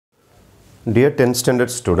Dear 10th standard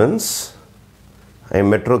students, I am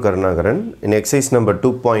Metro Karnagaran. In exercise number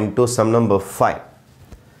 2.2, sum number 5.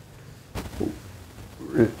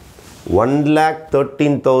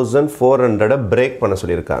 1,13,400 break பண்ண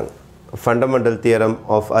சொல்லிருக்காங்க. Fundamental theorem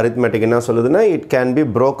of arithmetic என்ன சொல்லுதுன்னா, it can be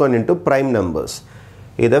broken into prime numbers.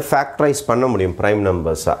 இதை factorize பண்ண முடியும் prime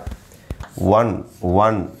numbers. 1,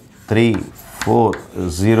 1, 3, 4,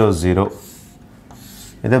 0, 0.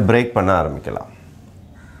 இதை break பண்ண ஆரம்பிக்கலாம்.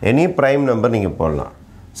 Any prime number நீங்கள் போடலாம்.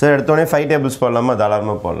 சார் எடுத்தோடனே 5 tables போடலாமா?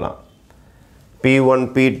 தாராளமாக போடலாம். P1,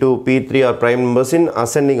 P2, P3 are prime numbers in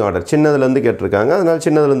ascending order. சின்னதுலேருந்து கேட்டிருக்காங்க, அதனால்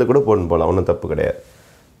சின்னதுலேருந்து கூட போடலாம், ஒன்றும் தப்பு கிடையாது.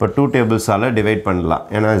 இப்போ 2 tablesஆல் டிவைட் பண்ணலாம்,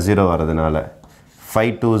 ஏன்னா 0 வரதுனால.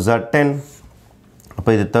 5 2s are 10, அப்போ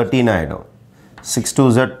இது 13 ஆகிடும். 6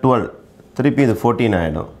 2s are 12, திருப்பி இது 14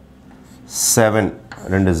 ஆகிடும். 7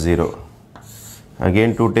 2 0. Again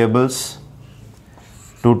 2 tables,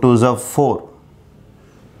 2 2s are 4,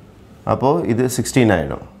 அப்போது இது 16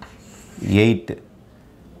 ஆகிடும். 8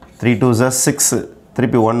 3 2s are 6,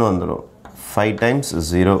 திருப்பி 1 வந்துடும். 5 times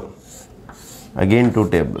 0. Again 2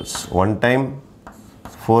 tables, 1 time,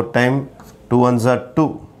 4 time, 2 1s are 2,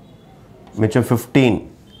 மிச்சம் 15,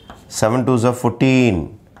 7 2s are 14,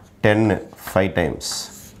 10, 5 times.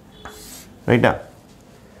 ரைட்டா?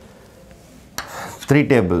 3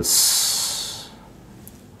 tables,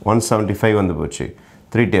 175 வந்து போச்சு.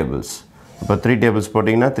 3 tables, அப்போ 3 tables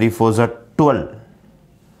போட்டிங்கன்னா 3 4s are 12,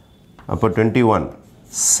 அப்போ 21,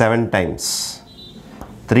 7 times.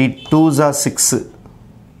 3 2s are 6,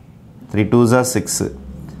 3 2s are 6,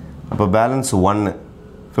 அப்போ balance 1,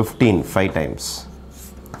 15 5 times.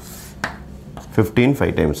 15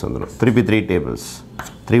 5 times வந்துடும். திருப்பி 3 tables,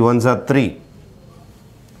 3 1s are 3,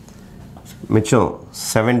 மிச்சம்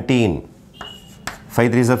 17, 5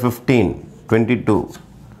 3s are 15, 22,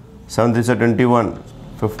 7 3s are 21,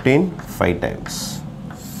 15 5 times.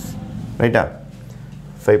 ரைட்டா?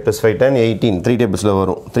 5 plus 5 10 18. 3 tablesல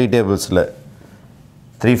வரும். 3 tablesல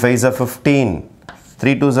 3 5s are 15,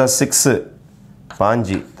 3 2s are 6,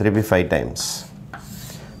 5 திருப்பி 5 times.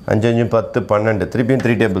 5 5 10 12, திருப்பியும்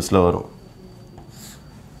 3 tablesல வரும்.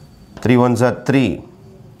 3 1s are 3,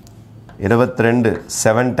 22,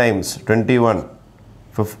 7 times 21,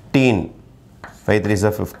 15, 5 3s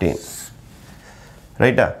are 15.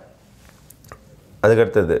 ரைட்டா?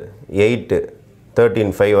 அதுக்கடுத்தது 8 13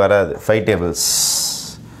 5 வராது. 5 tables,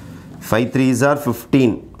 5 3s are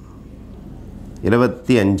 15,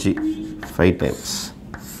 25 5 times,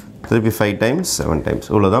 திருப்பி 5 times 7 times.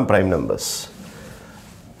 இவ்வளோதான் prime numbers.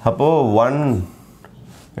 அப்போது 1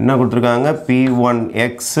 என்ன கொடுத்துருக்காங்க?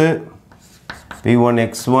 P1x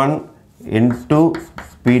x1 into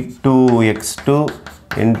P2x2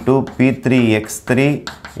 into P3x3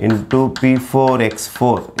 into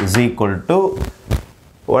P4x4 is equal to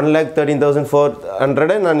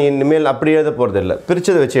 1,13,400. நான் இனிமேல் அப்படி எழுத போகிறது இல்லை,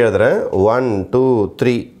 பிரிச்சதை வச்சு எழுதுகிறேன். 1 2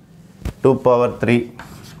 3, 2 power 3,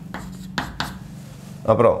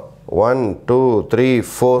 அப்புறம் 1 2 3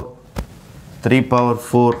 4, 3 power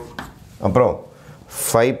 4, அப்புறம்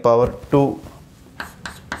 5 power 2,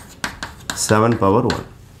 7 power 1.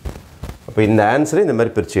 அப்போ இந்த ஆன்சரை இந்த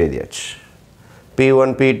மாதிரி பிரித்து எழுதியாச்சு. P1,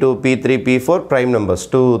 P2, P3, P4 prime numbers.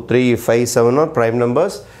 2 3 5 7 are prime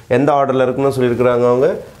numbers. எந்த ஆர்டரில் இருக்குன்னு சொல்லியிருக்கிறாங்க அவங்க?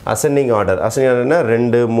 Ascending order. அசெண்டிங் ஆர்டர்னா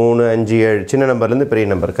 2 3 5 7, சின்ன நம்பர்லேருந்து பெரிய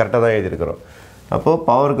நம்பர் கரெக்டாக தான் எழுதியிருக்கிறோம். அப்போது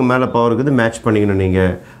பவருக்கு மேலே பவருக்கு இது மேட்ச் பண்ணிக்கணும்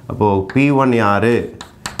நீங்கள். அப்போது P1 யார்?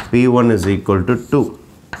 P1 is equal to 2.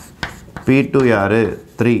 P2 யார்?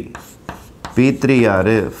 3. P3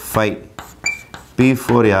 யார்? 5.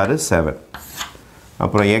 P4 யார்? 7.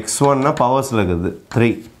 அப்புறம் x1னா பவர்ஸில் இருக்குது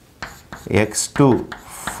 3, x2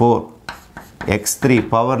 4, x3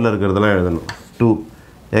 பவரில் இருக்கிறதெல்லாம் எழுதணும் 2,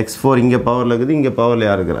 x4 இங்கே பவரில் இருக்குது, இங்கே பவரில்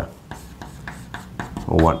யார் இருக்கிறா?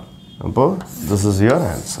 1. அப்போது this is your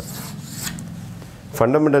answer.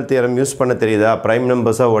 Fundamental theorem use பண்ண தெரியுதா, ப்ரைம்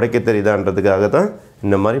நம்பர்ஸாக உடைக்க தெரியுதான்றதுக்காக தான்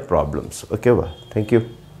இந்த மாதிரி ப்ராப்ளம்ஸ். ஓகேவா? தேங்க்யூ.